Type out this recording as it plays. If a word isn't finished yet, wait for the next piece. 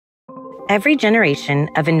Every generation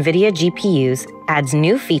of NVIDIA GPUs adds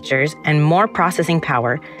new features and more processing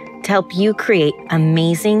power to help you create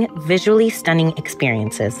amazing, visually stunning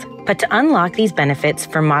experiences. But to unlock these benefits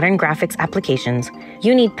for modern graphics applications,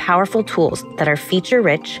 you need powerful tools that are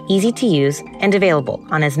feature-rich, easy to use, and available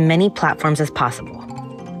on as many platforms as possible.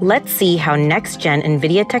 Let's see how next-gen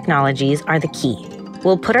NVIDIA technologies are the key.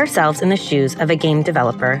 We'll put ourselves in the shoes of a game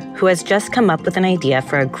developer who has just come up with an idea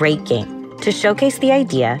for a great game. To showcase the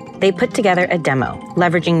idea, they put together a demo,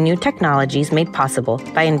 leveraging new technologies made possible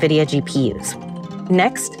by NVIDIA GPUs.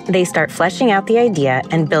 Next, they start fleshing out the idea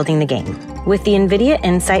and building the game. With the NVIDIA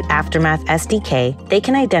Nsight Aftermath SDK, they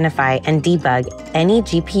can identify and debug any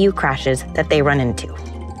GPU crashes that they run into.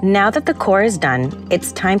 Now that the core is done,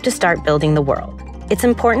 it's time to start building the world. It's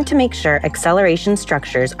important to make sure acceleration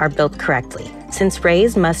structures are built correctly, since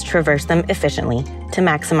rays must traverse them efficiently to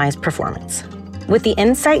maximize performance. With the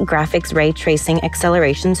Nsight Graphics Ray Tracing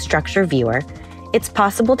Acceleration Structure Viewer, it's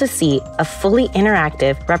possible to see a fully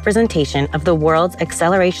interactive representation of the world's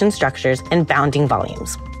acceleration structures and bounding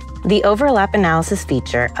volumes. The overlap analysis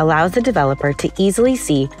feature allows the developer to easily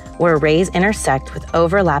see where rays intersect with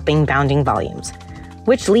overlapping bounding volumes,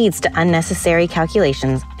 which leads to unnecessary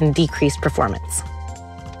calculations and decreased performance.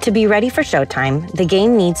 To be ready for showtime, the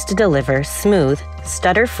game needs to deliver smooth,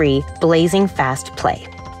 stutter-free, blazing fast play.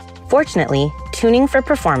 Fortunately, tuning for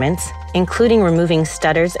performance, including removing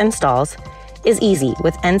stutters and stalls, is easy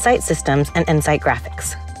with Nsight Systems and Nsight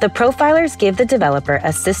Graphics. The profilers give the developer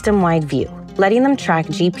a system-wide view, letting them track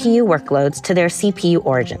GPU workloads to their CPU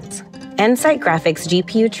origins. Nsight Graphics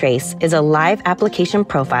GPU Trace is a live application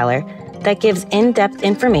profiler that gives in-depth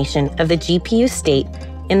information of the GPU state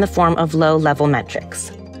in the form of low-level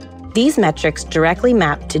metrics. These metrics directly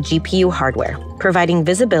map to GPU hardware, providing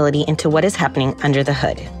visibility into what is happening under the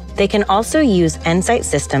hood. They can also use Nsight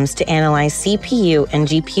Systems to analyze CPU and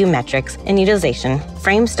GPU metrics and utilization,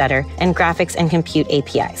 frame stutter, and graphics and compute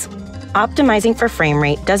APIs. Optimizing for frame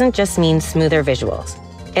rate doesn't just mean smoother visuals.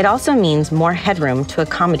 It also means more headroom to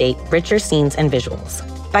accommodate richer scenes and visuals.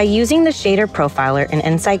 By using the shader profiler in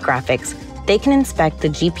Nsight Graphics, they can inspect the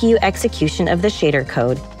GPU execution of the shader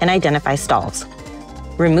code and identify stalls.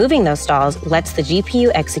 Removing those stalls lets the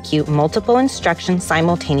GPU execute multiple instructions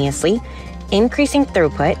simultaneously, increasing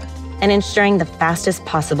throughput and ensuring the fastest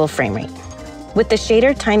possible frame rate. With the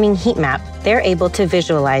shader timing heat map, they're able to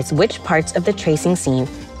visualize which parts of the tracing scene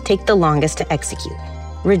take the longest to execute.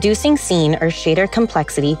 Reducing scene or shader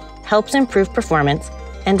complexity helps improve performance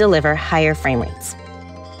and deliver higher frame rates.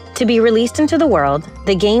 To be released into the world,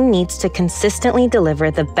 the game needs to consistently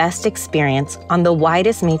deliver the best experience on the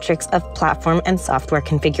widest matrix of platform and software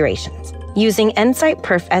configurations. Using Nsight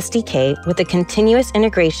Perf SDK with a continuous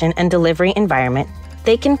integration and delivery environment,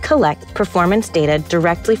 they can collect performance data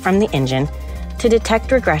directly from the engine to detect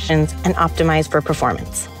regressions and optimize for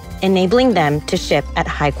performance, enabling them to ship at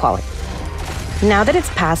high quality. Now that it's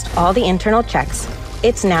passed all the internal checks,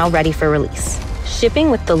 it's now ready for release.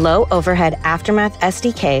 Shipping with the low overhead Aftermath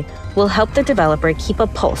SDK will help the developer keep a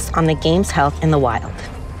pulse on the game's health in the wild.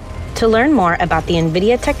 To learn more about the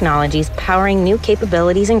NVIDIA technologies powering new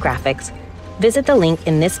capabilities in graphics, visit the link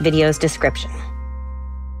in this video's description.